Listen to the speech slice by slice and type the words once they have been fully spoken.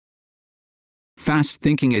Fast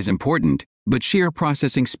thinking is important, but sheer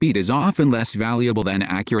processing speed is often less valuable than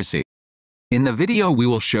accuracy. In the video we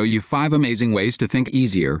will show you 5 amazing ways to think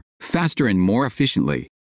easier, faster and more efficiently.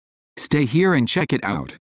 Stay here and check it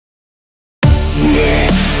out.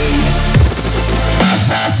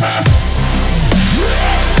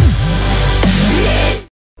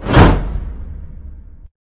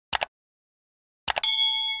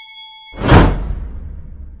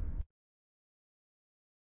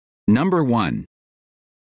 Number 1.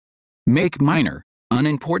 Make minor,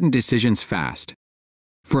 unimportant decisions fast.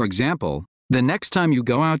 For example, the next time you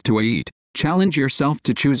go out to eat, challenge yourself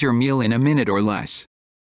to choose your meal in a minute or less.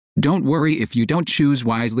 Don't worry if you don't choose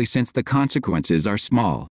wisely since the consequences are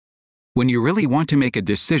small. When you really want to make a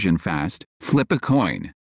decision fast, flip a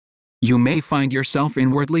coin. You may find yourself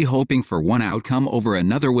inwardly hoping for one outcome over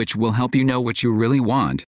another, which will help you know what you really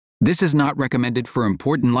want. This is not recommended for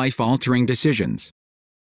important life-altering decisions.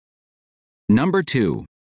 Number 2.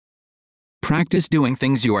 Practice doing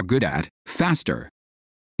things you are good at, faster.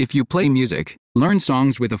 If you play music, learn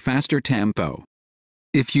songs with a faster tempo.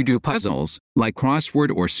 If you do puzzles, like crossword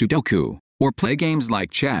or Sudoku, or play games like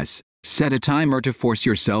chess, set a timer to force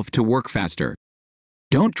yourself to work faster.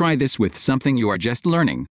 Don't try this with something you are just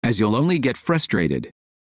learning, as you'll only get frustrated.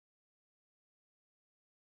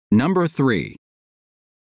 Number 3.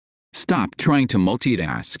 Stop trying to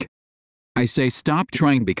multitask. I say stop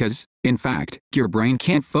trying because, in fact, your brain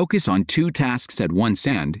can't focus on 2 tasks at once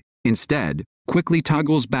and, instead, quickly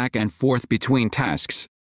toggles back and forth between tasks.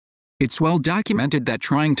 It's well documented that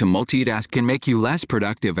trying to multitask can make you less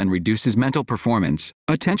productive and reduces mental performance,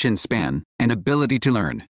 attention span, and ability to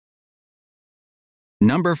learn.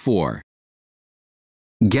 Number 4.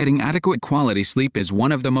 Getting adequate quality sleep is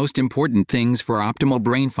one of the most important things for optimal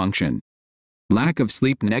brain function. Lack of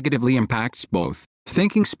sleep negatively impacts both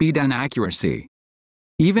thinking speed and accuracy.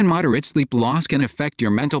 Even moderate sleep loss can affect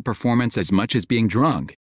your mental performance as much as being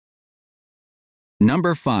drunk.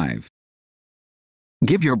 Number 5.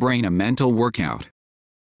 Give your brain a mental workout.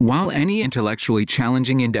 While any intellectually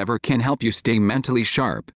challenging endeavor can help you stay mentally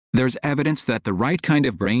sharp, there's evidence that the right kind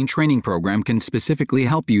of brain training program can specifically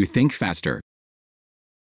help you think faster.